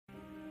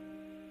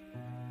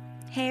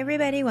Hey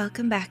everybody,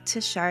 welcome back to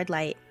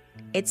Shardlight.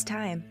 It's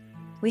time.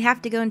 We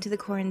have to go into the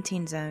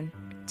quarantine zone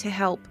to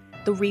help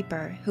the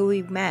Reaper, who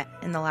we met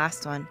in the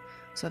last one.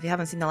 So if you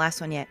haven't seen the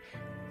last one yet,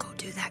 go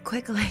do that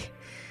quickly.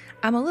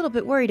 I'm a little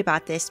bit worried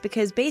about this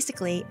because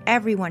basically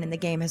everyone in the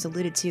game has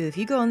alluded to if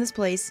you go in this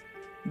place,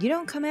 you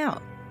don't come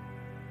out.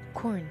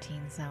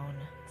 Quarantine zone.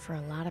 For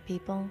a lot of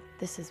people,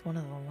 this is one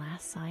of the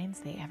last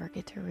signs they ever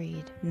get to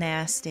read.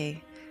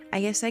 Nasty.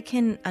 I guess I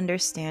can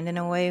understand in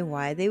a way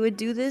why they would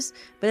do this,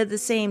 but at the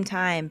same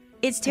time,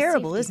 it's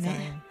terrible, isn't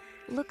it?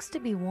 Looks to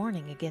be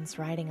warning against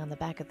riding on the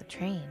back of the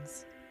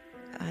trains.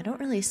 I don't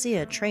really see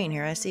a train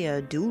here. I see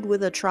a dude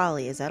with a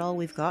trolley. Is that all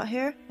we've got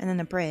here? And then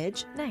a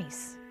bridge.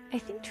 Nice. I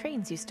think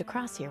trains used to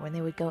cross here when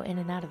they would go in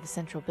and out of the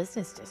central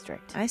business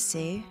district. I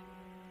see.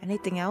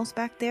 Anything else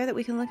back there that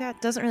we can look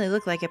at? Doesn't really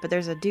look like it, but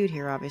there's a dude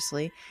here,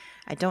 obviously.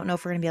 I don't know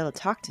if we're going to be able to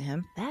talk to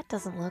him. That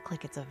doesn't look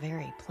like it's a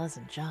very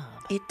pleasant job.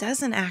 It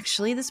doesn't,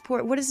 actually.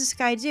 What does this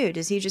guy do?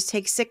 Does he just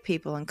take sick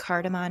people and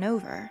cart them on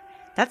over?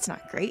 That's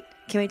not great.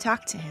 Can we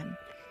talk to him?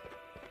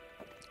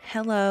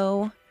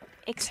 Hello?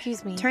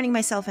 Excuse me. Turning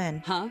myself in.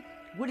 Huh?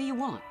 What do you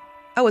want?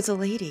 Oh, it's a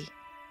lady.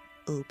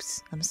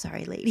 Oops. I'm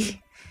sorry,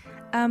 lady.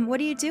 What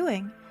are you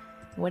doing?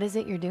 What is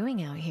it you're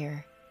doing out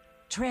here?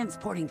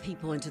 Transporting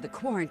people into the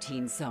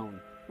quarantine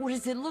zone. What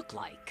does it look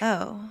like?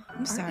 Oh,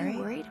 I'm sorry. Aren't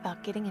you worried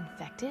about getting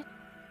infected?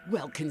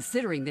 Well,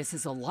 considering this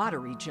is a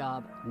lottery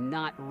job,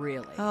 not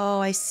really. Oh,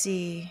 I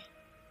see.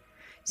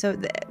 So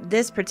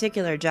this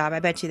particular job, I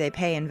bet you they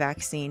pay in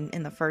vaccine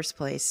in the first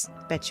place.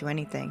 Bet you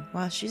anything.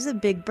 Well, she's a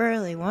big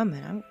burly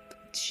woman.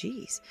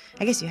 Jeez.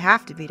 I guess you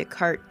have to be to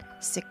cart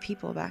sick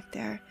people back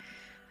there.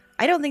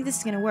 I don't think this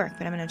is going to work,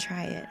 but I'm going to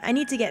try it. I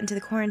need to get into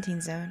the quarantine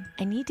zone.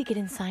 I need to get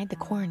inside the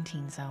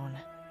quarantine zone.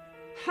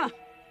 Huh.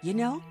 You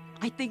know,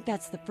 I think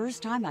that's the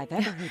first time I've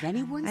ever heard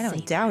anyone say I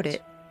don't doubt that.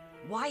 it.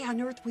 Why on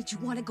earth would you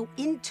want to go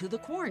into the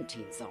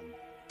quarantine zone?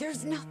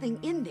 There's nothing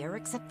in there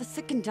except the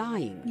sick and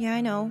dying. Yeah,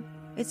 I know.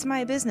 It's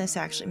my business,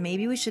 actually.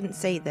 Maybe we shouldn't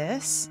say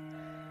this.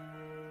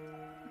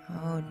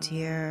 Oh,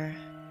 dear.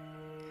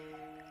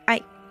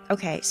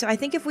 Okay, so I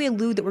think if we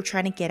allude that we're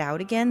trying to get out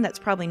again, that's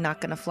probably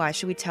not going to fly.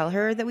 Should we tell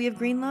her that we have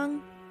green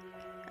lung?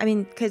 I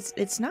mean, because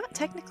it's not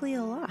technically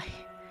a lie.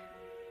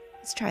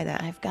 Let's try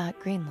that. I've got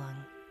green lung.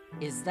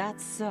 Is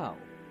that so?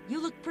 You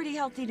look pretty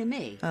healthy to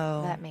me.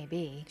 Oh, That may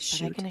be, but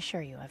shoot. I can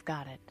assure you I've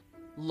got it.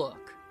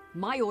 Look,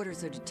 my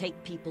orders are to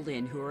take people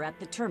in who are at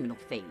the terminal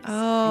phase.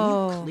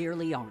 Oh. And you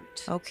clearly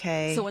aren't.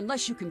 Okay. So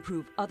unless you can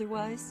prove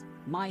otherwise,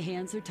 my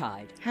hands are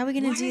tied. How are we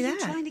going to do Why are that?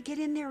 you trying to get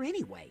in there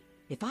anyway?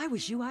 If I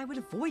was you, I would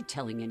avoid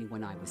telling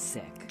anyone I was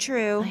sick.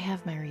 True. I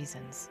have my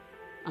reasons.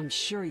 I'm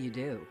sure you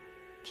do.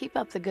 Keep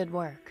up the good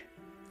work.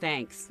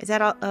 Thanks. Is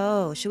that all?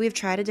 Oh, should we have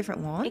tried a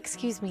different one?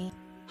 Excuse me.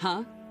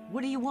 Huh?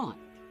 What do you want?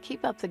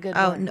 Keep up the good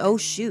Oh, work. no,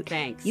 shoot.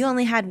 Thanks. You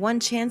only had one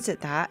chance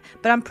at that,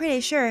 but I'm pretty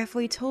sure if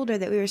we told her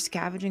that we were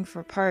scavenging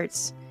for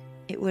parts,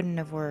 it wouldn't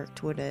have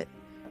worked, would it?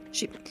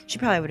 She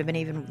probably would have been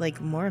even,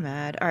 more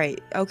mad. All right,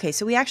 okay,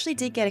 so we actually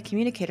did get a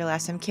communicator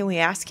last time. Can we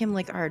ask him,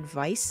 our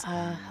advice?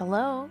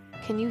 Hello?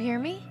 Can you hear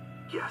me?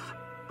 Yes,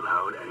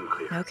 loud and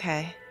clear.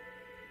 Okay.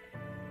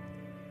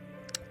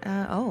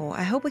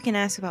 I hope we can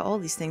ask about all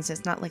these things.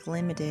 It's not,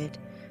 limited.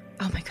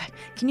 Oh my god,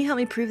 can you help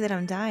me prove that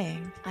I'm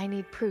dying? I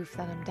need proof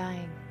that I'm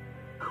dying.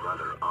 A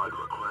rather odd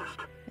request.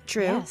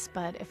 True. Yes,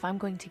 but if I'm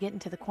going to get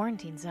into the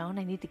quarantine zone,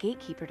 I need the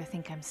gatekeeper to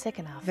think I'm sick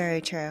enough.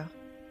 Very true.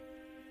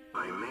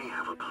 I may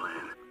have a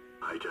plan.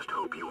 I just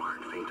hope you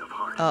aren't faint of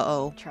heart.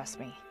 Uh-oh. Trust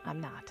me, I'm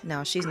not.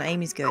 No, she's not.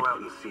 Amy's good. Go out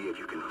and see if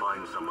you can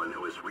find someone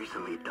who has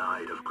recently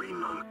died of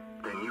green lung.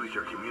 Then use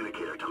your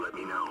communicator to let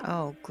me know.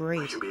 Oh, I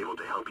great. should be able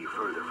to help you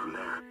further from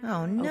there.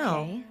 Oh, no.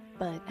 Okay,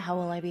 but how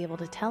will I be able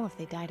to tell if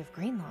they died of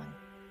green lung?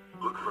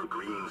 Look for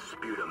green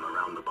sputum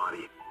around the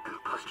body and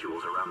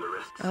pustules around the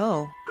wrists.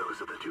 Oh.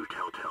 Those are the two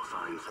telltale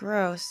signs.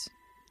 Gross.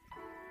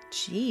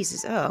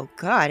 Jesus. Oh,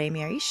 God,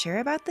 Amy, are you sure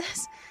about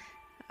this?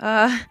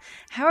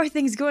 How are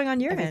things going on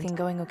your Everything end?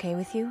 going okay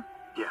with you?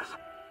 Yes.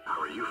 How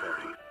are you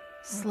faring?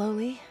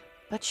 Slowly,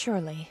 but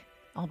surely.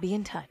 I'll be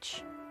in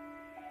touch.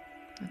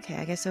 Okay,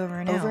 I guess over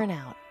and out. Over and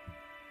out.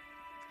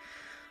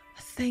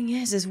 The thing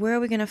is where are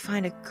we going to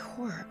find a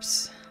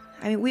corpse?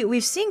 I mean,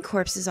 we've seen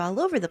corpses all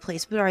over the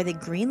place, but are they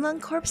green lung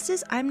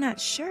corpses? I'm not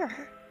sure.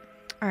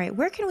 All right,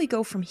 where can we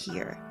go from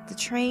here? The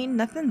train?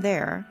 Nothing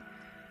there.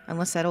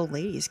 Unless that old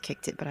lady's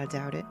kicked it, but I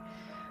doubt it.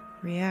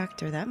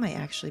 Reactor, that might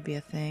actually be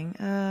a thing.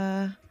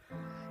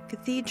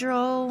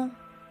 Cathedral,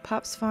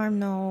 Pop's Farm,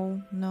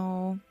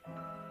 no.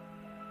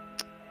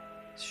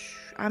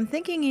 I'm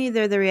thinking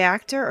either the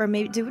reactor or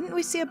maybe, didn't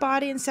we see a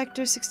body in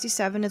Sector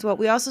 67 as well?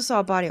 We also saw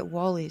a body at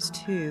Wally's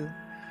too.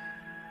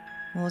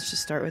 Well, let's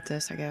just start with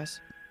this, I guess.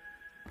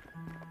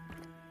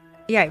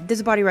 Yeah, there's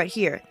a body right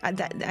here.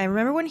 I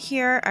remember one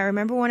here, I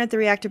remember one at the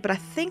reactor, but I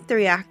think the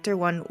reactor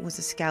one was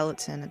a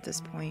skeleton at this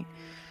point.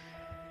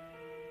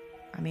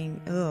 I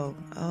mean,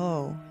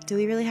 oh. Do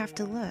we really have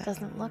to look?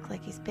 Doesn't look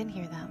like he's been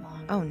here that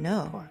long. Oh,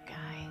 no. Poor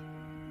guy.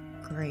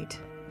 Great.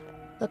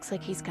 Looks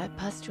like he's got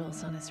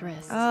pustules on his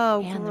wrists.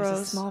 Oh, and there's a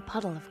gross. small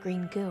puddle of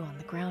green goo on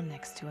the ground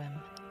next to him.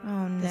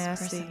 Oh, This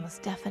nasty. person was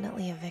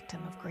definitely a victim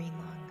of green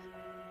lung.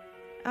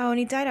 Oh, and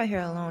he died out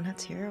here alone.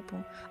 That's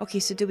terrible. Okay,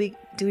 so do we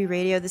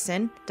radio this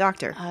in?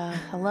 Doctor.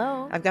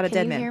 Hello? I've got a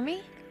dead man. Can you hear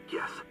me?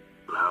 Yes,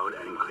 loud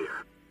and clear.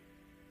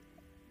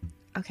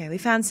 Okay, we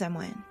found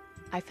someone.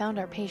 I found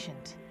our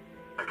patient.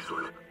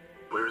 Excellent.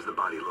 Where is the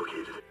body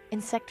located?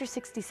 In Sector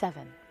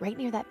 67, right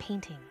near that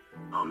painting.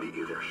 I'll meet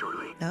you there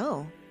shortly.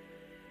 Oh.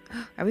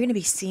 Are we going to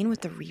be seen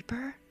with the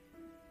Reaper?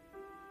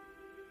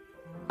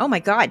 Oh my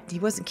god, he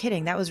wasn't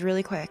kidding. That was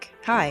really quick.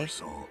 Hi. Poor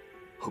soul.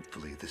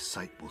 Hopefully this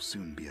site will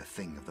soon be a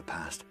thing of the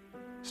past.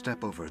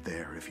 Step over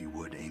there if you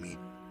would, Amy.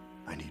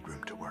 I need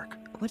room to work.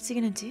 What's he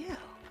going to do?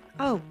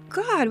 Oh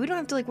god, we don't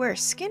have to like wear a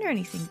skin or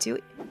anything, do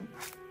we?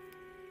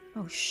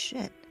 Oh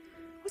shit.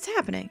 What's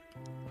happening?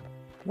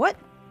 What?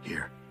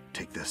 Here,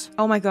 take this.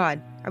 Oh my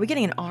god. Are we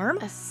getting an arm?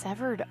 A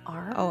severed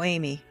arm? Oh,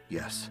 Amy.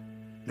 Yes.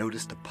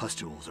 Notice the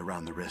pustules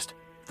around the wrist.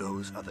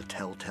 Those are the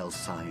telltale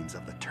signs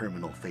of the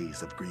terminal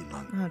phase of green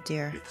lung. Oh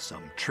dear. With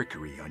some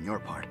trickery on your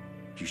part,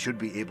 you should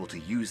be able to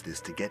use this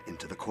to get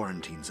into the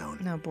quarantine zone.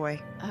 No boy.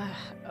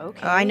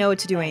 Okay. Oh, I know what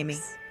to do, Amy.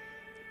 thanks.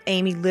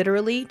 Amy,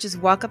 literally, just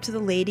walk up to the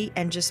lady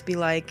and just be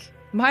like,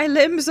 my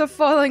limbs are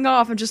falling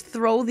off, and just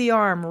throw the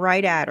arm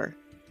right at her.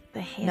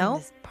 The hand No?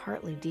 is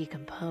partly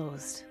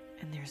decomposed,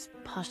 and there's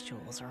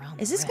pustules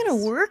around Is the this gonna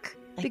wrist. work?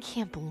 I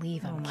can't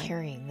believe Oh I'm my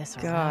carrying this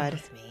God. around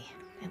with me.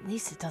 At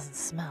least it doesn't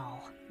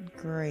smell.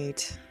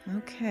 Great.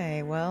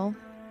 Okay, well,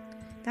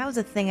 that was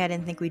a thing I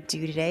didn't think we'd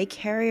do today.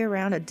 Carry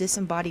around a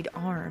disembodied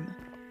arm.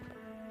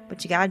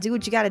 But you gotta do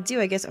what you gotta do,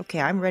 I guess.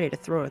 Okay, I'm ready to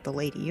throw it at the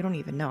lady. You don't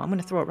even know. I'm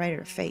gonna throw it right at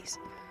her face.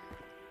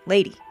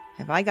 Lady,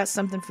 have I got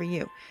something for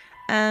you?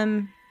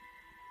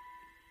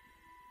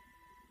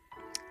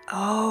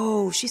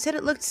 Oh, she said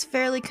it looks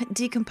fairly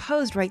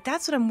decomposed, right?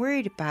 That's what I'm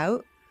worried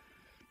about.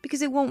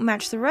 Because it won't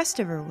match the rest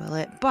of her, will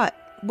it? But,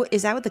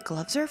 is that what the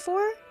gloves are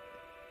for?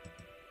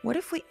 What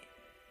if we...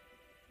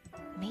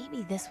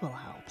 Maybe this will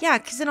help. Yeah,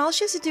 because then all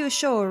she has to do is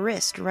show a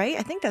wrist, right?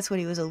 I think that's what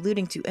he was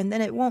alluding to, and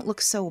then it won't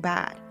look so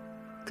bad.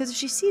 Because if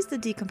she sees the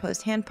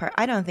decomposed hand part,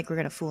 I don't think we're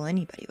going to fool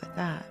anybody with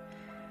that.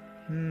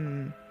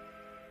 Can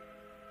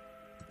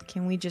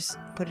we just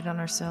put it on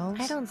ourselves?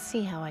 I don't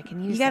see how I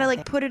can use You gotta, that like,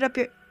 thing. put it up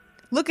your...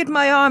 Look at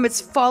my arm, it's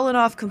fallen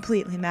off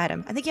completely,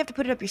 madam. I think you have to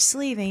put it up your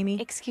sleeve,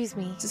 Amy. Excuse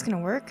me. Is this gonna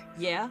work?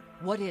 Yeah?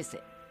 What is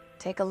it?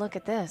 Take a look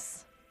at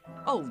this.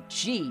 Oh,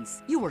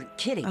 jeez. You weren't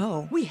kidding.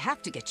 Oh. We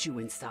have to get you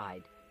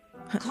inside.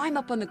 Climb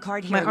up on the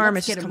card here My and arm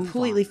let's is get just a move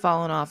completely on.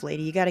 fallen off,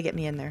 lady. You gotta get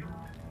me in there.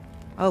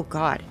 Oh,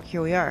 God.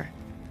 Here we are.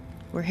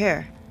 We're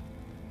here.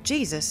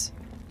 Jesus.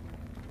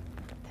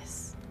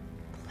 This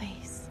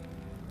place.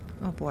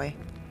 Oh, boy.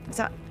 Is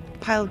that a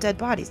pile of dead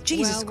bodies?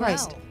 Jesus Well,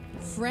 Christ.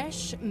 well,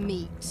 fresh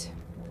meat.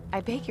 I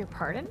beg your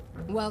pardon?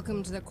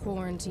 Welcome to the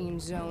quarantine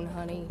zone,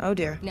 honey. Oh,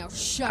 dear. Now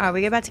shut Are up,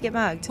 we about to get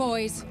mugged?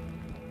 boys.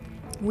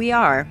 We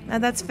are.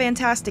 That's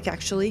fantastic,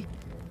 actually.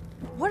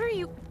 What are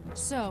you...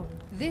 So,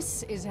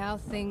 this is how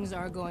things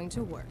are going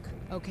to work,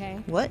 okay?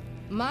 What?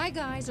 My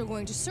guys are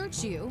going to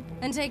search you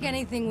and take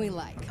anything we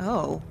like.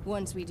 Oh.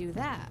 Once we do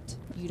that,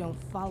 you don't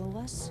follow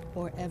us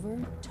or ever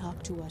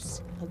talk to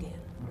us again.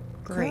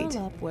 Great.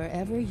 Curl up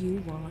wherever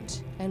you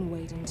want and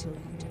wait until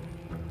you die.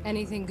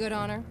 Anything good,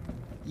 Honor?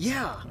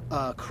 Yeah,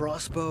 a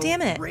crossbow,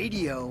 Damn it.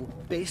 radio,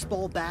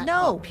 baseball bat,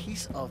 No. a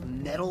piece of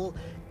metal,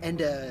 and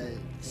a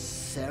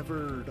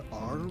severed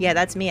arm. Yeah,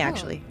 that's me, Huh.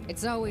 actually.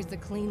 It's always the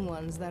clean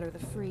ones that are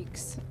the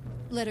freaks.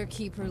 Let her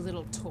keep her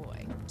little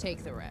toy.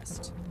 Take the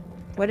rest.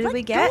 What did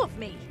we get? Go of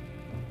me.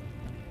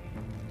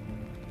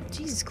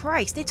 Jesus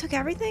Christ, they took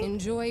everything?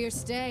 Enjoy your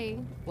stay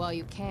while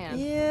you can.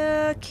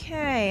 Yeah,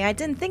 okay. I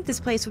didn't think this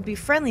place would be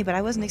friendly, but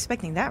I wasn't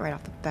expecting that right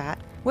off the bat.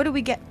 What did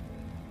we get?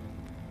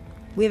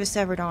 We have a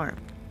severed arm.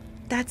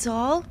 That's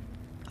all?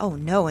 Oh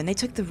no, and they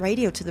took the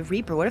radio to the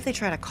Reaper. What if they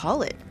try to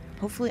call it?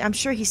 Hopefully, I'm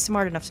sure he's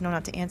smart enough to know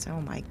not to answer.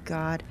 Oh my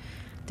god.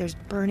 There's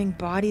burning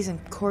bodies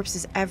and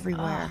corpses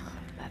everywhere. Oh,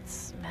 that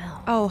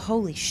smell. Oh,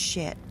 holy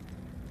shit.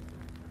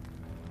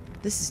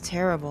 This is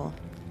terrible.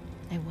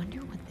 I wonder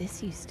what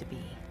this used to be.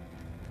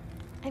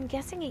 I'm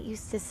guessing it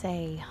used to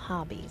say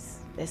hobbies.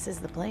 This is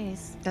the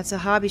place. That's a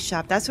hobby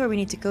shop. That's where we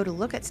need to go to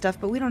look at stuff,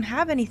 but we don't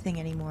have anything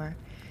anymore.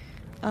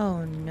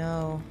 Oh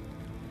no.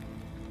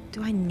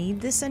 Do I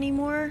need this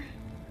anymore?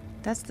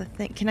 That's the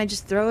thing. Can I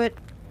just throw it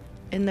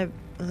in the...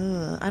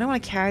 Ugh, I don't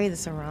want to carry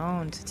this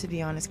around, to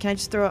be honest. Can I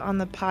just throw it on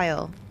the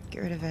pile?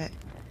 Get rid of it.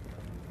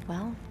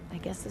 Well, I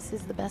guess this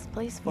is the best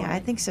place for it. Yeah, I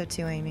think so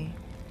too, Amy.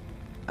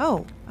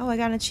 Oh, I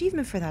got an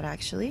achievement for that,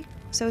 actually.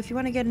 So if you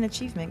want to get an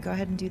achievement, go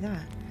ahead and do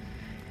that.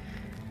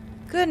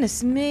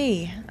 Goodness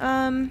me.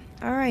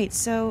 Alright,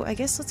 so I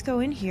guess let's go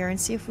in here and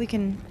see if we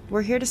can...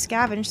 We're here to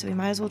scavenge, so we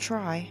might as well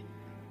try.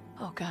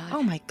 Oh god.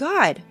 Oh my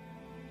god!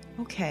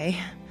 Okay.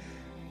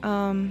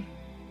 I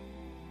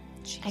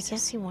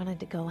guess he wanted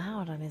to go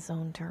out on his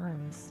own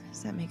terms.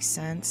 Does that make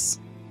sense?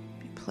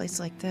 A place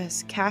like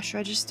this. Cash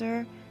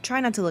register. Try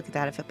not to look at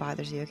that if it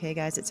bothers you, okay,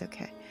 guys? It's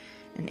okay.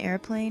 An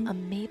airplane. A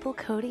Mabel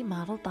Cody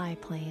model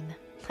biplane.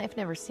 I've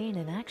never seen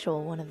an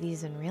actual one of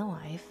these in real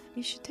life.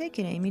 You should take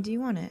it, Amy. Do you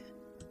want it?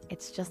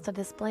 It's just a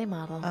display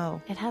model.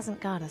 Oh. It hasn't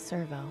got a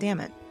servo. Damn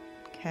it.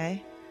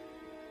 Okay.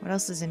 What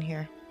else is in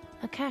here?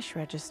 A cash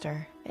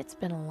register. It's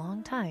been a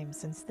long time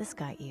since this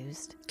got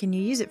used. Can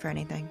you use it for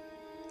anything?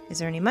 Is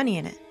there any money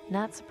in it?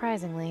 Not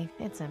surprisingly,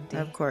 it's empty.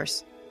 Of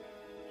course.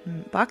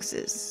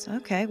 Boxes.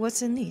 Okay,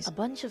 what's in these? A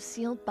bunch of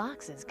sealed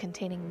boxes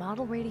containing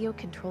model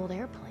radio-controlled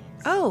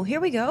airplanes. Oh, here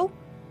we go.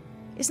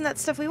 Isn't that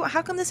stuff we want?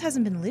 How come this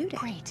hasn't been looted?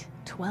 Great.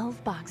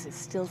 12 boxes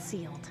still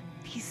sealed.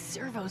 These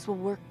servos will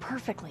work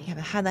perfectly. Yeah,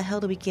 but how the hell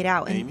do we get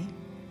out? Amy?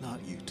 Not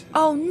you two.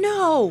 Oh,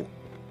 no!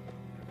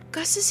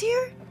 Gus is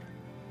here?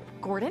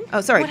 Gordon? Oh,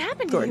 sorry. What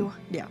happened Gordon. to you?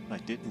 Yeah. I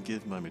didn't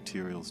give my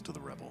materials to the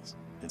rebels.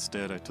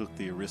 Instead, I took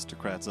the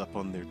aristocrats up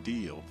on their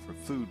deal for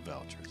food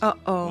vouchers.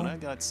 Uh-oh. When I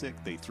got sick,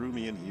 they threw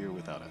me in here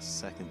without a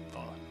second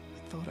thought.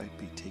 I thought I'd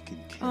be taken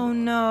care Oh, of.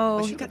 no.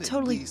 I He should got have at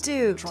totally least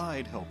duped.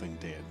 tried helping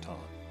Dan Tom.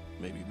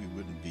 Maybe we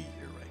wouldn't be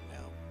here right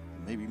now.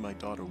 Maybe my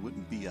daughter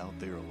wouldn't be out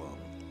there alone.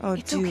 Oh,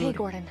 It's dude. okay,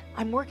 Gordon.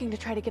 I'm working to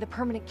try to get a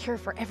permanent cure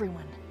for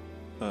everyone.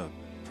 A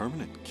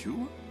permanent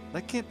cure?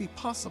 That can't be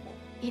possible.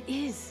 It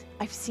is.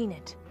 I've seen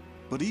it.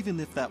 But even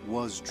if that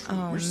was true,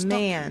 Oh, we're stuck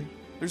man. here.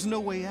 There's no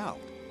way out.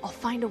 I'll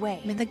find a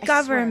way. I mean, the I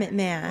government, swear.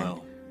 man.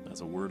 Well,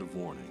 as a word of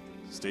warning,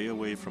 stay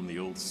away from the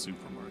old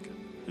supermarket.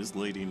 This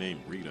lady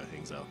named Rita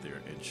hangs out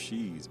there, and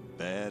she's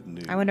bad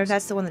news. I wonder if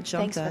that's the one that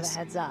jumped Thanks for us. the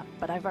heads up,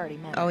 but I've already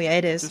met her. Oh, yeah,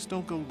 it is. Just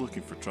don't go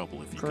looking for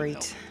trouble if you Great.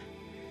 can help.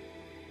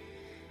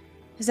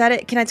 Is that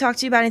it? Can I talk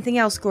to you about anything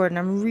else, Gordon?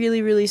 I'm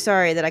really, really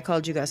sorry that I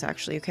called you Gus,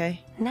 actually,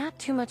 okay? Not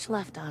too much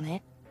left on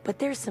it, but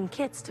there's some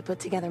kits to put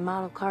together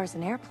model cars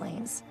and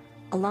airplanes,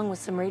 along with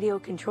some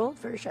radio-controlled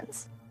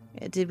versions.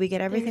 Did we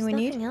get everything There's we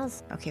need? nothing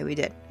else. Okay, we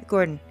did.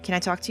 Gordon, can I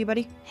talk to you,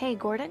 buddy? Hey,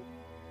 Gordon.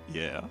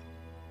 Yeah?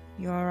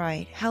 You're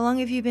alright. How long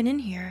have you been in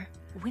here?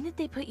 When did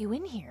they put you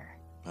in here?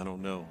 I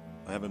don't know.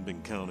 I haven't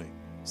been counting.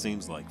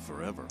 Seems like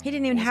forever. He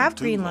didn't even Wasn't have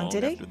too Greenland, long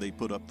did he? After they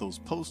put up those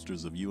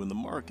posters of you in the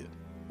market.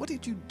 What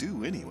did you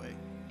do anyway?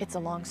 It's a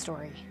long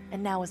story,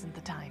 and now isn't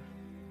the time.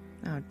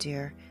 Oh,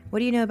 dear. What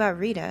do you know about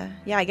Rita?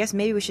 Yeah, I guess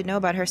maybe we should know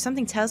about her.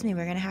 Something tells me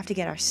we're gonna have to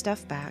get our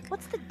stuff back.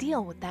 What's the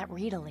deal with that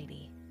Rita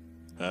lady?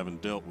 I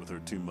haven't dealt with her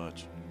too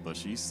much, but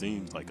she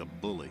seems like a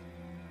bully.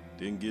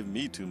 Didn't give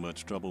me too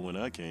much trouble when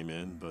I came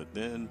in, but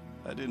then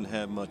I didn't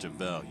have much of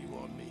value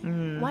on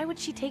me. Why would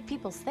she take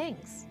people's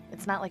things?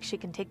 It's not like she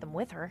can take them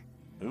with her.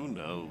 Who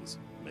knows?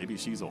 Maybe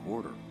she's a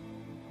hoarder.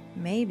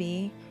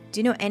 Maybe. Do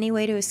you know any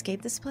way to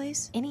escape this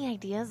place? Any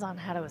ideas on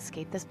how to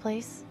escape this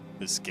place?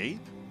 Escape?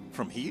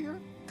 From here?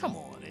 Come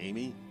on,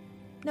 Amy.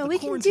 No, The we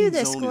can quarantine do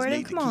this, zone is Gordon.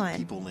 made to Come keep on.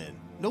 people in.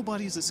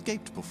 Nobody's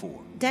escaped before.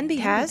 Denby Denby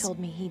has. told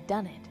me he'd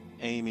done it.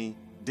 Amy,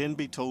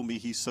 Denby told me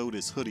he sewed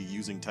his hoodie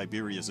using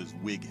Tiberius's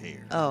wig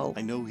hair. Oh.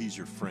 I know he's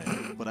your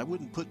friend, but I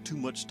wouldn't put too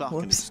much stock in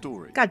his Whoops.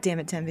 story. God damn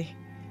it, Denby.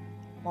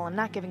 Well, I'm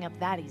not giving up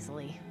that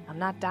easily. I'm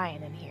not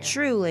dying in here. You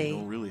Truly.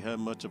 don't really have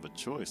much of a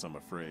choice, I'm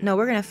afraid. No,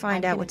 we're gonna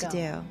find I'm out gonna what to go,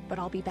 do. But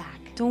I'll be back.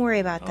 Don't worry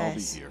about I'll be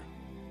this. here.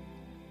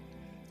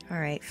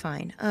 Alright,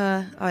 fine.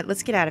 Alright,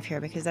 let's get out of here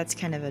because that's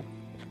kind of a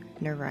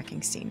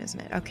nerve-wracking scene, isn't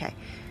it? Okay.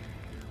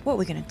 What are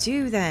we gonna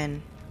do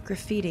then?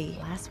 Graffiti.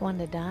 Last one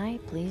to die,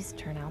 please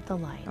turn out the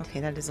light. Okay,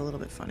 that is a little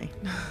bit funny.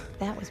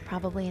 That was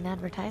probably an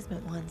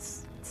advertisement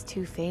once. It's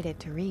too faded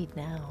to read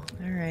now.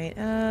 Alright,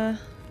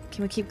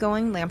 can we keep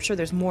going? Like, I'm sure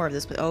there's more of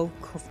this, but oh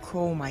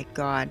my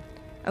god.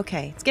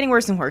 Okay, it's getting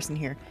worse and worse in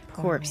here.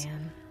 Poor Corpse.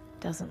 man.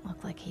 Doesn't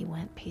look like he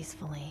went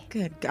peacefully.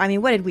 Good. I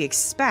mean, what did we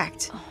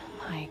expect? Oh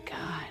my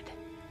god.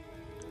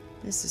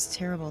 This is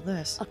terrible,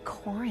 this. A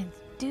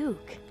Corinth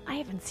Duke. I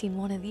haven't seen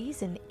one of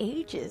these in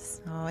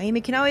ages. Oh,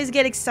 Amy can always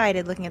get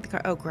excited looking at the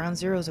car. Oh, Ground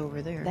Zero's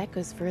over there. That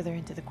goes further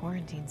into the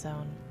quarantine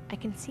zone. I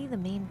can see the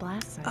main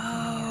blast site.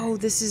 Oh,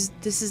 this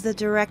is the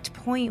direct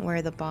point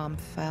where the bomb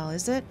fell,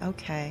 is it?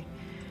 Okay.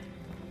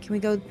 Can we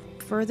go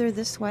further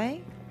this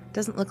way?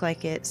 Doesn't look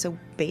like it, so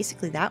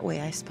basically that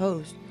way, I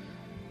suppose.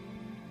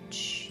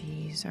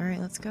 Jeez. Alright,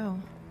 let's go.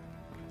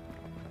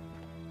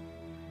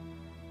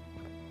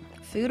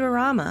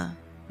 Foodorama.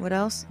 What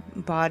else?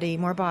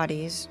 More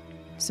bodies.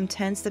 Some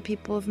tents that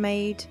people have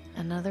made.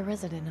 Another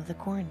resident of the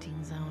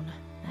quarantine zone.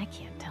 I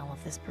can't tell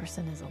if this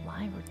person is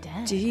alive or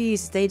dead.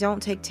 Jeez, they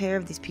don't take care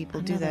of these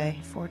people, do Another they?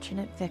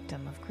 unfortunate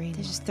victim of Greenland.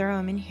 They just throw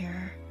them in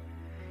here.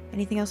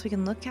 Anything else we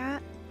can look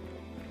at?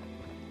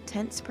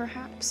 Tents,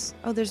 perhaps?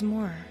 Oh, there's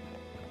more.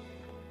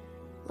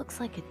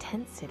 Looks like a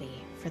tent city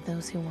for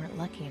those who weren't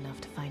lucky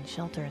enough to find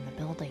shelter in the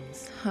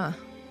buildings. Huh.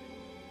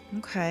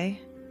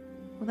 Okay.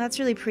 Well, that's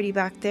really pretty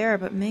back there,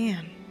 but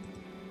man.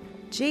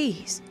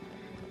 Jeez.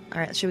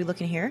 Alright, should we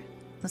look in here?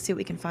 Let's see what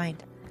we can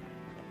find.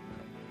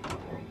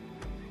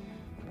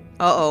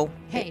 Uh-oh.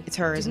 Hey, It's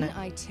her, isn't didn't it?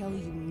 I tell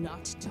you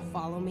not to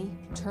follow me?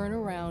 Turn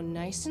around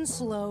nice and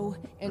slow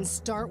and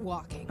start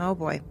walking. Oh,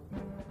 boy.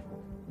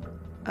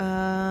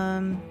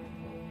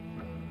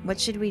 What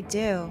should we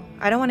do?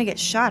 I don't want to get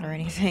shot or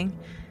anything.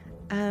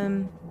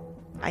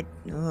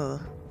 Ugh.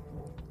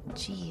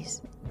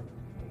 Jeez.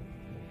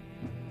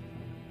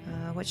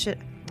 What should...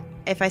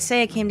 If I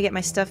say I came to get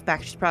my stuff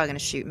back, she's probably gonna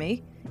shoot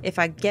me. If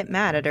I get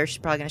mad at her, she's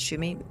probably gonna shoot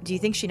me. Do you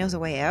think she knows a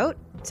way out?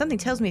 Something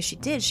tells me if she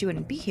did, she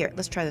wouldn't be here.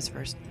 Let's try this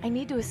first. I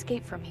need to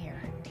escape from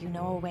here. Do you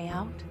know a way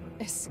out?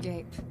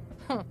 Escape.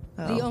 Huh.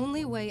 Oh. The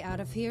only way out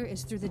of here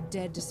is through the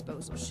dead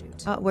disposal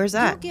chute. Where's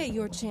that? You'll get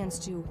your chance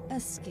to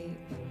escape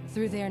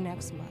through there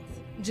next month.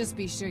 Just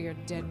be sure you're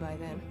dead by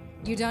then.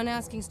 You done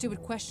asking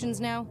stupid questions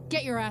now?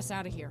 Get your ass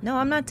out of here. No,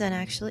 I'm not done,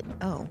 actually.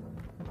 Oh.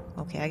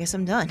 Okay, I guess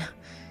I'm done.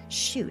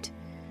 Shoot.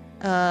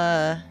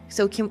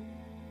 So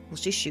will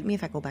she shoot me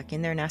if I go back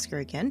in there and ask her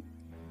again?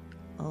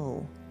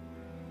 Oh.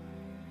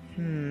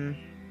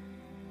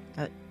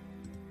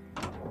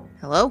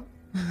 Hello?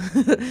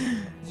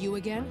 You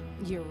again?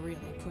 You're really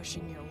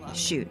pushing your luck.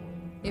 Shoot.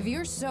 If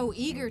you're so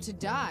eager to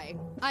die,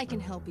 I can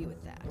help you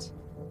with that.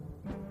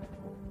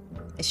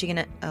 Is she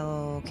gonna...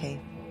 Oh, okay.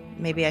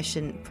 Maybe I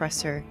shouldn't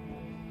press her.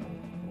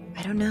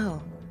 I don't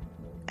know.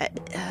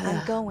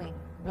 I'm going.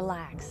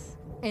 Relax.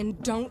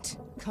 And don't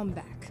come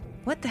back.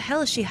 What the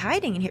hell is she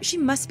hiding in here? She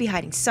must be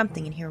hiding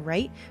something in here,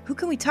 right? Who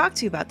can we talk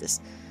to about this?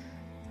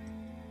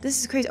 This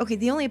is crazy. Okay,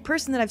 the only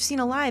person that I've seen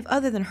alive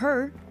other than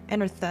her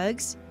and her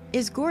thugs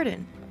is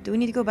Gordon. Do we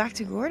need to go back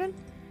to Gordon?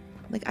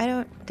 Like,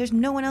 there's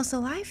no one else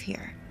alive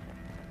here.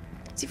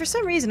 See, for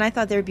some reason, I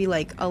thought there'd be,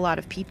 like, a lot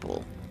of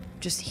people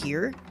just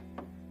here.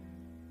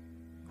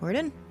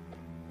 Gordon?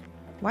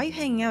 Why are you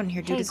hanging out in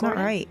here, dude? Hey, it's Gordon.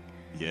 not right.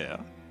 Yeah.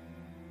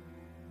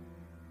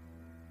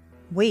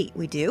 Wait,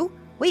 we do?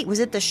 Wait, was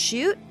it the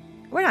shoot?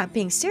 We're not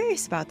being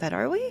serious about that,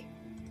 are we?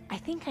 I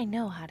think I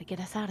know how to get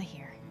us out of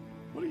here.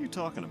 What are you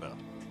talking about?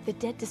 The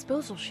dead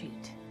disposal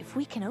chute. If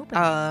we can open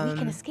it, we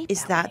can escape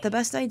Is that way. the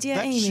best idea,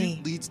 That Amy?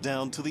 chute leads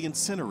down to the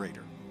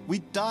incinerator. We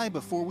die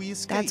before we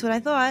escape. That's what I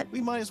thought.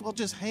 We might as well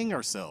just hang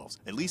ourselves.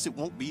 At least it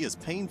won't be as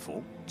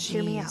painful.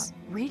 Hear me out. Jeez.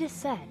 Rita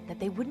said that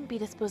they wouldn't be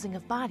disposing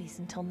of bodies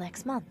until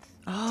next month.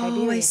 Oh, I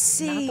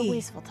Tiberius is not the see.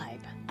 wasteful type.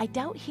 I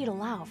doubt he'd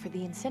allow for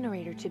the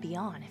incinerator to be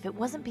on if it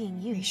wasn't being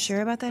Are used. you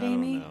sure about that, I don't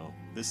Amy? know.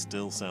 This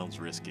still sounds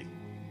risky.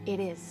 It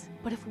is.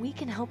 But if we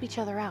can help each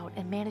other out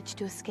and manage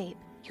to escape,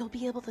 you'll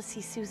be able to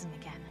see Susan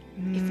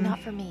again. If not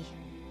for me,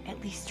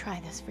 at least try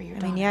this for your I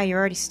daughter. mean, yeah, you're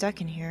already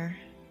stuck in here.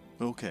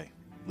 Okay,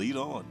 lead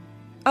on.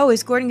 Oh,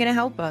 is Gordon gonna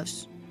help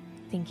us?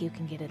 Think you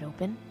can get it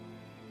open?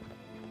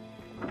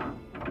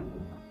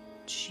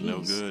 Jeez. No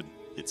good.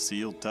 It's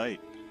sealed tight.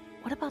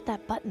 What about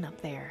that button up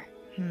there?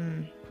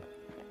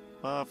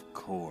 Of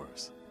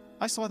course.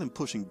 I saw them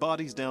pushing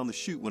bodies down the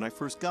chute when I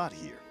first got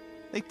here.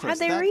 They pressed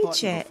they that reach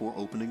button it? before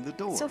opening the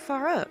door. So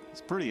far up.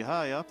 It's pretty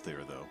high up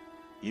there, though.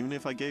 Even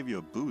if I gave you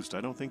a boost,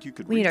 I don't think you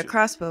could We reach need a it.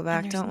 crossbow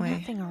back, And there's don't we?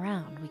 nothing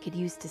around we could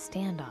use to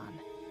stand on.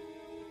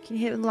 Can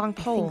you hit it with a long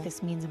I pole? think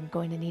this means I'm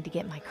going to need to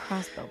get my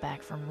crossbow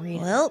back from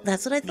Rita. Well,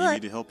 that's what I Need me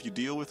thought. to help you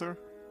deal with her?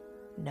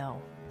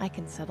 No, I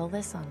can settle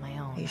this on my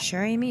own. Are you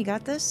sure, Amy? You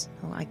got this?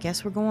 Oh, I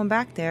guess we're going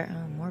back there.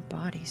 Oh, more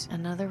bodies.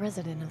 Another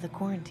resident of the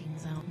quarantine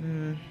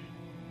zone.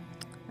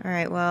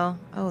 Alright, well...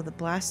 Oh, the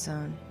blast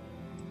zone.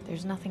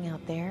 There's nothing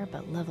out there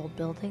but leveled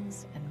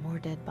buildings and more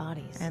dead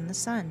bodies. And the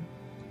sun.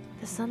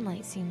 The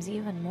sunlight seems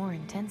even more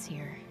intense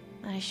here.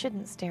 I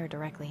shouldn't stare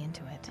directly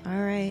into it.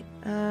 Alright,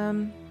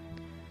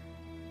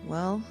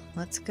 well,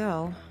 let's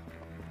go.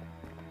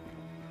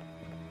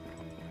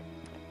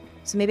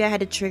 So maybe I had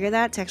to trigger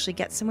that to actually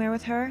get somewhere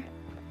with her?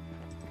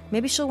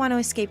 Maybe she'll want to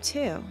escape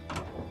too.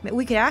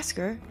 We could ask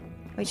her.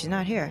 Wait, she's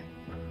not here.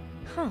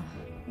 Huh.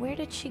 Where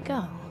did she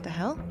go? The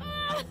hell?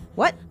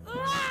 What?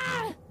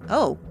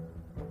 Oh.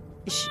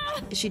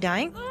 Is she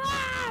dying?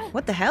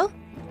 What the hell?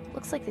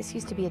 Looks like this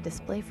used to be a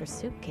display for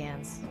soup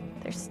cans.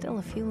 There's still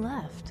a few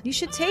left. You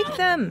should take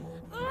them.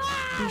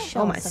 These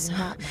Oh my, shelves have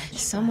not much,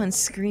 someone's but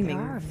screaming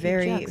there are a few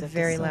very, jugs of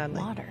very distilled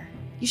loudly. water.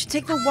 You should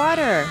take the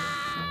water.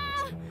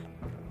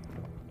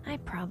 I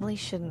probably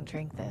shouldn't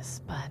drink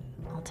this, but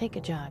I'll take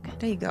a jug.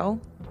 There you go.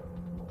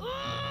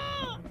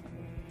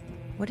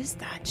 What is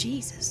that?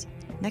 Jesus.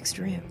 Next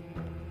room.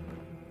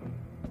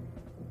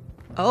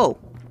 Oh.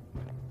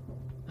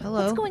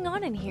 Hello. What's going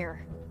on in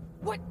here?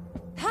 What?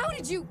 How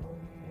did you...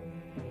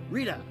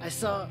 Rita, I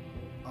saw.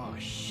 Oh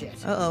shit.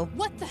 Uh-oh.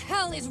 What the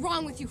hell is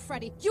wrong with you,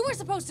 Freddy? You were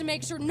supposed to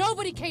make sure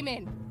nobody came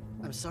in.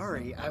 I'm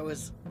sorry. I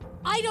was.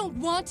 I don't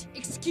want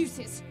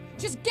excuses.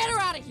 Just get her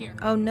out of here.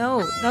 Oh no.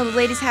 No, the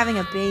lady's having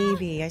a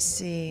baby. I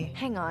see.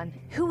 Hang on.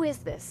 Who is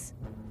this?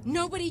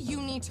 Nobody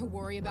you need to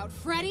worry about.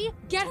 Freddy,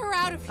 get her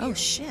out of here. Oh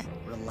shit.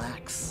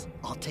 Relax.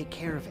 I'll take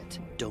care of it.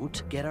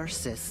 Don't get our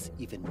sis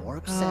even more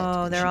upset.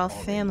 Oh, than they're she all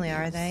already family,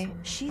 are is. they?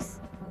 She's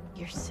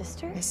your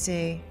sister? I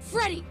see.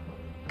 Freddy!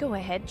 Go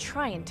ahead,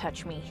 try and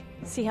touch me.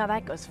 See how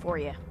that goes for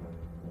you.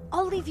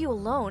 I'll leave you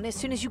alone as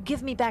soon as you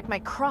give me back my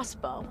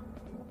crossbow.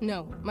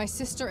 No, my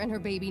sister and her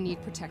baby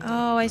need protecting.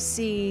 Oh, I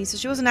see. So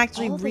she wasn't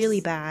actually All this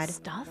really bad.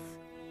 Stuff?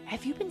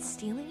 Have you been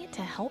stealing it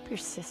to help your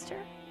sister?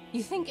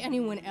 You think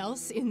anyone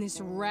else in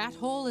this rat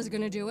hole is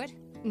gonna do it?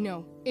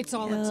 No, it's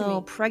all up to Oh,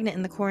 me. pregnant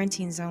in the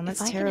quarantine zone.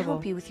 That's if I terrible. can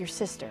help you with your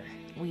sister,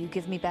 will you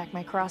give me back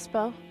my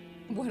crossbow?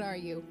 What are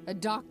you, a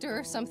doctor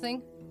or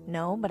something?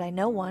 No, but I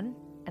know one,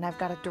 and I've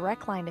got a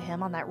direct line to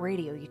him on that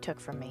radio you took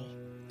from me.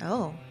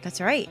 Oh, that's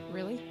right.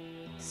 Really?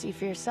 See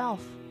for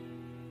yourself.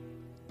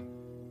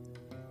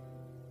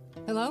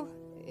 Hello?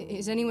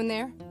 Is anyone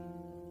there?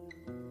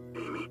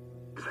 Amy,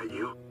 is that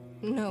you?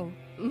 No,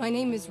 my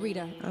name is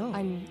Rita. Oh.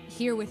 I'm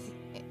here with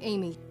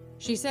Amy.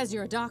 She says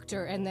you're a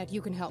doctor and that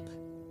you can help.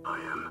 I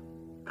am,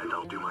 and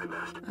I'll do my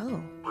best.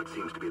 Oh. What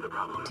seems to be the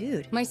problem?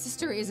 Dude. My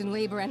sister is in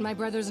labor and my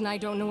brothers and I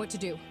don't know what to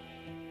do.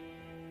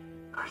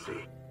 I see.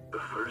 The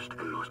first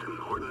and most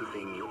important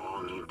thing you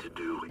all need to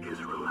do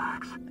is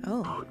relax.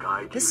 Oh. I'll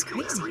guide This is you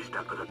through crazy. every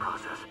step of the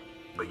process,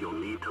 but you'll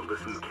need to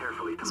listen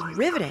carefully to It's my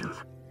riveting.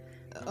 instructions.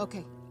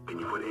 Okay, Can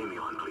you put Amy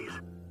on, please?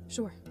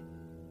 sure.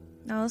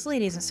 No, this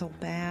lady isn't so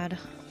bad.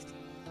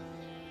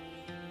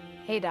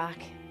 Hey, Doc.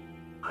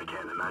 I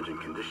can't imagine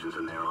conditions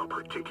in there are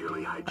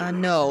particularly hygienic.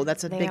 No,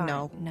 that's a They big are.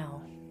 no.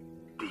 No.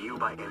 Do you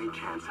by any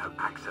chance have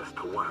access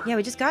to water? Yeah,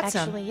 we just got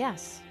some. Actually,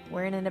 yes.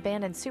 We're in an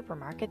abandoned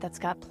supermarket that's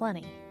got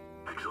plenty.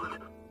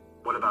 Excellent.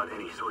 What about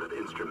any sort of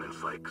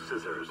instruments like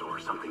scissors or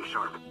something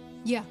sharp?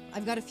 Yeah,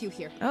 I've got a few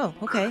here. Oh,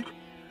 okay. Perfect.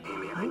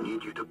 Amy, I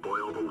need you to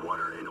boil the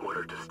water in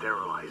order to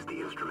sterilize the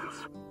instruments.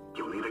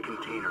 You'll need a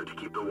container to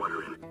keep the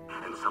water in,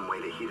 and some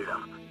way to heat it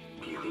up.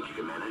 Do you think you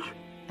can manage?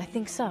 I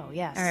think so,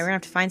 yes. Alright, we're gonna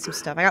have to find some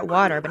stuff. I got Put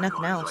water, me but back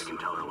nothing on else. So I can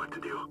tell her what to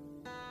do.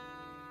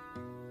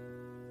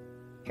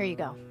 Here you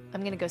go.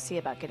 I'm gonna go see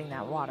about getting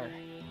that water.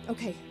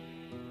 Okay.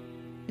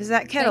 There's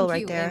that kettle Thank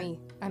right you, there. Amy.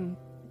 I'm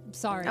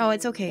sorry. Oh,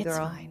 it's okay, It's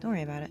girl. fine. Don't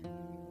worry about it.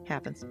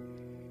 Happens.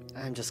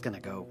 I'm just gonna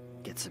go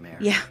get some air.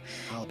 Yeah.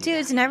 I'll be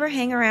Dudes back. never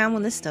hang around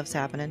when this stuff's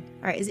happening.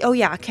 Alright, oh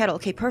yeah, a kettle.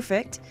 Okay,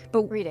 perfect.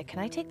 But, Rita, can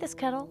I take this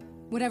kettle?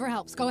 Whatever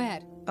helps, go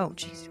ahead. oh,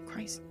 Jesus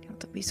Christ. You don't have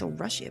to be so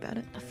rushy about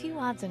it. A few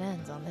odds and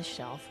ends on this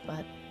shelf,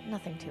 but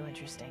nothing too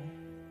interesting.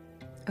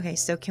 Okay,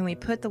 so can we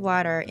put the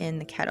water in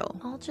the kettle?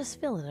 I'll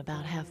just fill it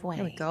about halfway.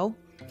 There we go.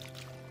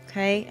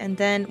 Okay, and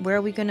then where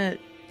are we gonna...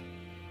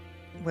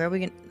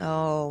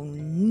 Oh,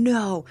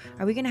 no.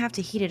 Are we gonna have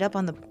to heat it up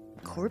on the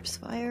corpse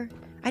fire?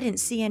 I didn't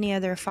see any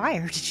other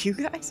fire. Did you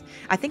guys?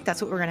 I think that's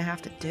what we're gonna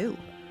have to do.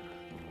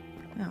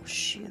 Oh,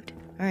 shoot.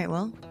 Alright,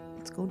 well,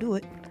 let's go do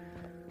it.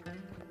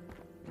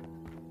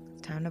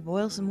 It's time to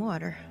boil some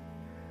water.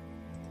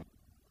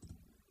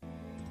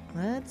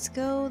 Let's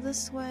go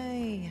this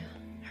way.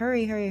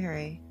 Hurry, hurry,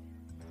 hurry.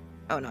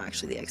 Oh, no,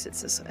 actually, the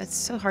exits. It's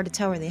so hard to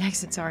tell where the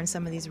exits are in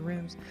some of these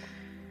rooms.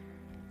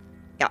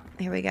 Yeah,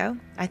 here we go.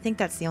 I think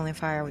that's the only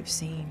fire we've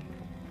seen.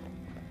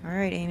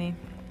 Alright, Amy.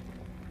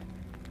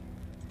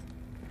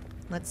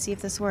 Let's see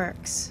if this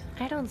works.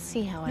 I don't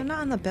see how I'm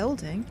not in the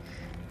building.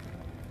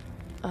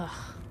 Ugh,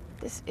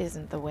 this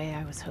isn't the way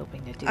I was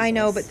hoping to do I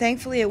know, this. but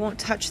thankfully it won't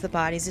touch the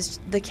bodies.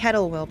 The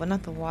kettle will, but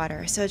not the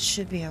water. So it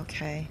should be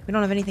okay. We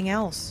don't have anything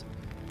else.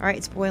 Alright,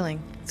 it's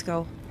boiling. Let's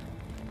go.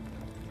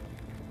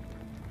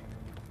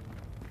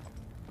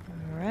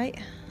 Alright.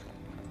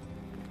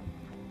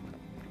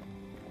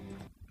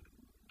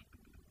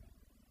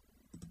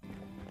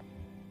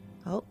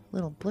 Oh,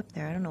 little blip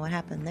there. I don't know what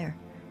happened there.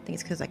 I think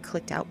it's because I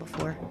clicked out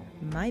before.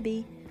 Might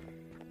be.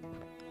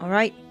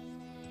 Alright.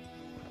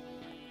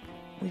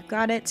 We've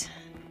got it.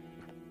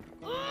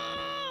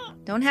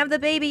 Don't have the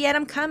baby yet.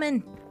 I'm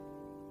coming.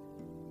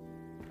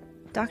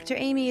 Dr.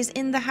 Amy is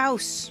in the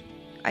house.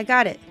 I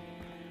got it.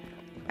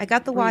 I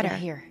got the water. Rita,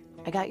 here.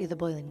 I got you the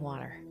boiling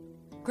water.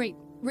 Great.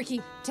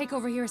 Ricky, take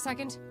over here a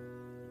second.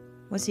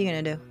 What's he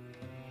gonna do?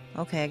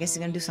 Okay, I guess he's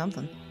gonna do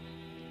something.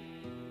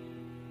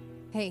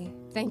 Hey,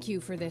 thank you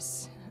for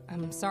this.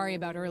 I'm sorry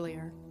about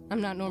earlier.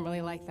 I'm not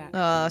normally like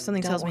that.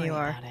 Something tells me you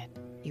are. About it.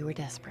 You were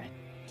desperate.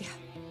 Yeah.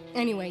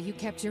 Anyway, you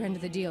kept your end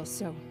of the deal,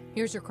 so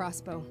here's your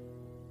crossbow.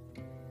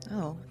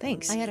 Oh,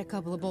 thanks. I had a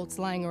couple of bolts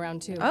lying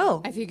around too.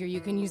 Oh. I figure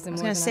you can use them I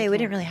was more gonna than say, I we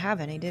can. didn't really have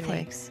any, did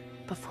Thanks.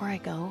 Before I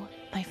go,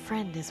 my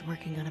friend is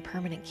working on a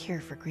permanent cure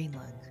for green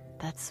lung.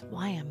 That's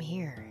why I'm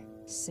here.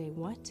 Say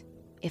what?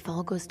 If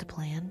all goes to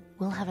plan,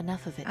 we'll have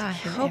enough of it to I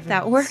cure hope that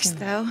everyone works, soon.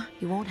 though.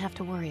 You won't have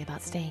to worry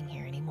about staying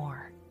here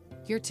anymore.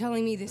 You're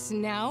telling me this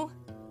now?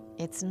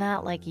 It's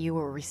not like you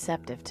were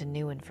receptive to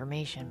new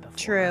information before.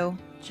 True.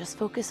 Just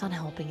focus on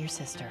helping your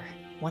sister.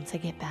 Once I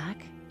get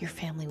back, your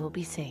family will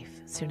be safe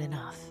soon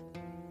enough.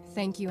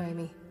 Thank you,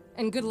 Amy.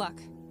 And good luck.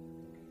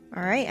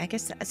 Alright, I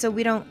guess so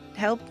we don't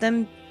help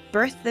them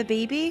birth the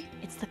baby?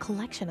 It's the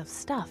collection of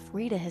stuff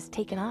Rita has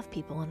taken off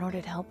people in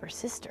order to help her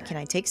sister. Can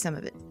I take some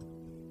of it?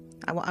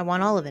 I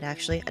want all of it,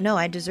 actually. No,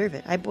 I deserve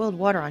it. I boiled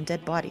water on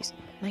dead bodies.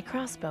 My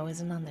crossbow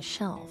isn't on the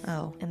shelf.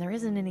 Oh. And there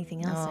isn't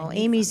anything else I Oh, need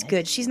Amy's from it.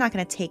 good. She's not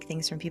going to take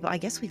things from people. I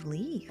guess we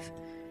leave.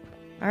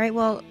 Alright,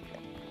 well,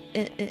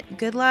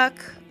 good luck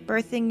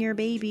birthing your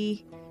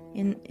baby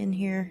in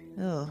here.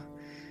 Oh.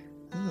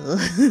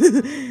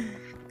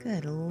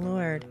 Good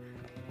lord.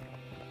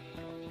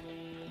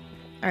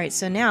 Alright,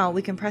 so now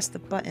we can press the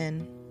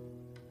button.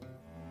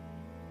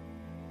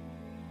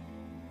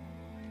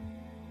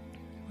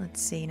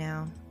 Let's see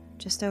now.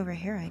 Just over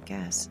here, I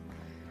guess.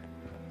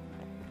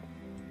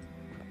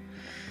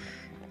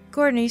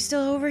 Gordon, are you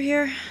still over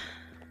here?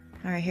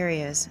 Alright, here he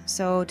is.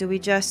 So, do we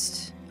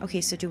just...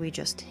 Okay, so do we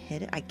just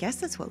hit it? I guess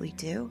that's what we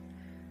do.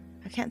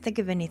 I can't think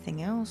of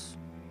anything else.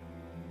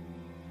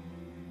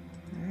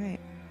 Alright.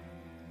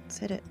 Let's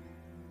hit it.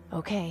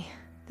 Okay,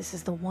 This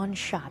is the one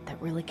shot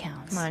that really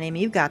counts. Come on,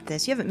 Amy, you got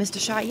this. You haven't missed a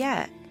shot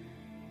yet.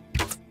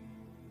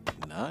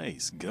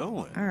 Nice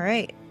going. All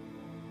right.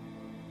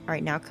 All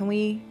right, now can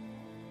we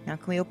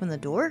open the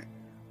door?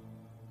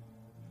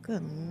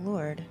 Good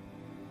Lord.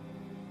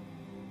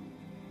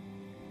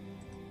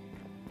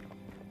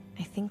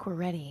 I think we're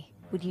ready.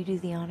 Would you do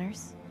the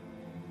honors?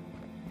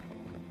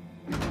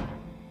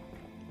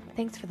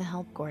 Thanks for the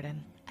help,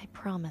 Gordon. I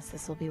promise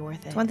this will be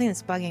worth it. It's one thing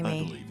that's bugging I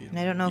me, believe you. and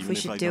I don't know if we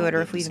Even should I do don't it or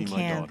get if we to even see my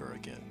can. daughter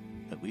again.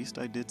 At least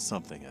I did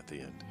something at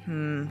the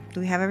end. Do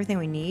we have everything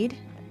we need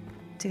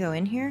to go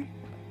in here?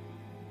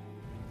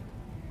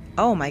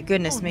 Oh my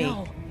goodness me.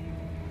 No.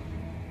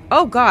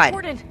 Oh God.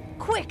 Gordon,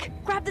 quick,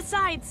 grab the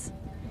sides.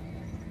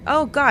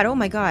 Oh God, oh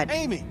my God.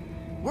 Amy,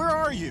 where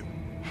are you?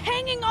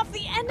 Hanging off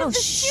the end Oh of the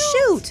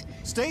shoot!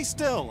 Stay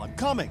still, I'm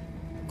coming.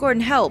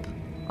 Gordon, help.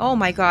 Oh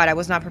my God, I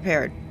was not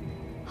prepared.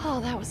 Oh,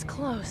 that was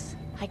close.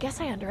 I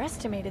guess I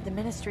underestimated the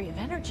Ministry of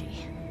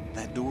Energy.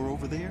 That door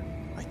over there?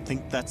 I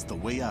think that's the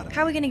way out of it.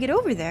 How are we gonna get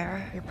over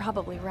there? You're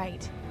probably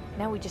right.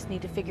 Now we just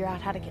need to figure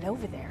out how to get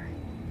over there.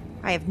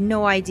 I have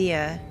no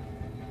idea.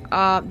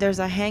 There's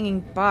a hanging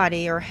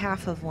body, or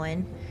half of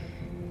one.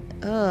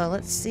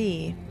 Let's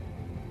see.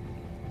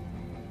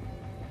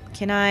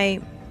 Can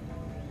I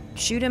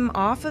shoot him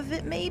off of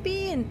it,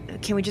 maybe?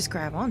 And can we just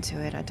grab onto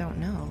it? I don't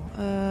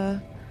know.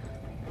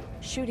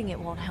 Shooting it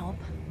won't help,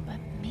 but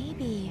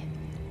maybe...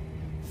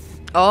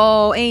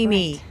 Oh,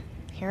 Amy. Right.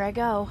 Here I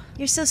go.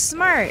 You're so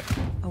smart.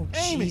 Oh,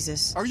 Amy,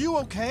 Jesus. are you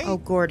okay? Oh,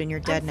 Gordon,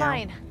 you're dead I'm now.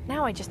 fine.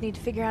 Now I just need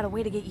to figure out a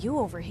way to get you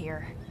over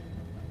here.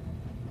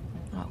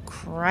 Oh,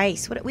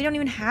 Christ. We don't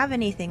even have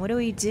anything. What do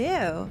we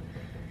do?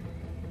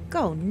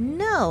 Go,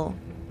 no.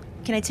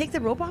 Can I take the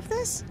rope off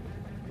this?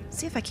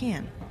 See if I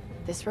can.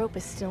 This rope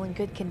is still in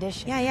good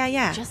condition. Yeah.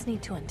 You just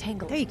need to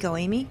untangle There it. you go,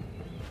 Amy.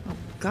 Oh,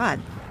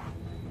 God.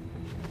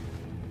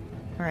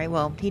 Alright,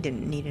 well, he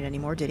didn't need it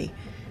anymore, did he?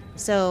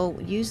 So,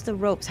 use the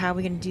ropes. How are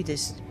we going to do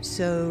this?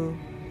 So,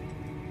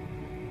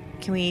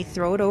 can we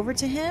throw it over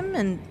to him?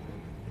 And,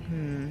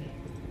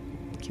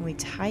 can we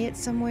tie it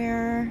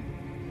somewhere?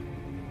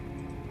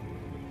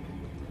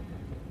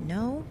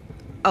 No?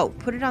 Oh,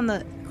 put it on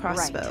the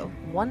crossbow.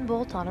 Right. One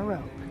bolt on a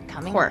rope.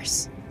 Coming Of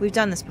course. We've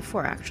done this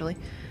before, actually.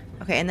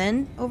 Okay, and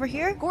then over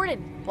here? up.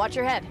 Gordon, watch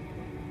your head.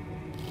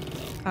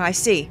 Oh, I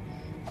see.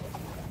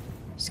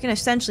 Just gonna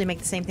essentially make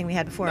the same thing we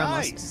had before,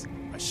 almost. Nice.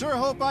 I sure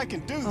hope I can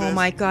do this. Oh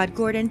my God,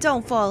 Gordon,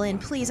 don't fall in,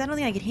 please. I don't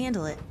think I can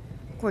handle it.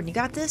 Gordon, you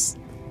got this?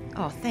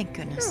 Oh, thank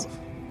goodness. Phew,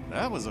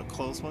 that was a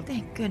close one.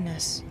 Thank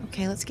goodness.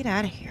 Okay, let's get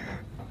out of here.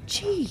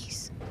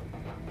 Jeez.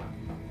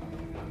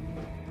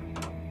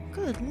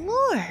 Good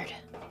Lord.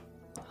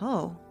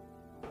 Oh.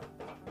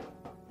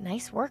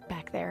 Nice work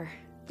back there.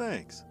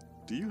 Thanks.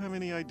 Do you have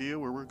any idea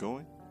where we're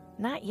going?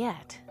 Not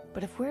yet,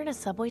 but if we're in a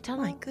subway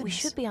tunnel, we goodness.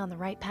 should be on the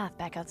right path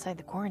back outside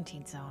the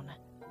quarantine zone.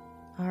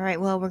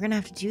 Alright, well, we're gonna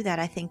have to do that,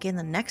 I think, in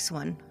the next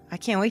one. I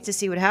can't wait to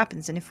see what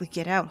happens, and if we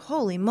get out,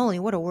 holy moly,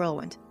 what a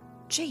whirlwind.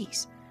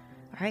 Jeez.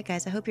 Alright,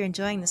 guys, I hope you're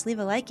enjoying this. Leave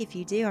a like if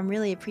you do. I'm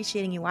really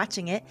appreciating you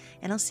watching it,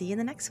 and I'll see you in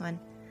the next one.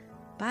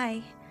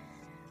 Bye.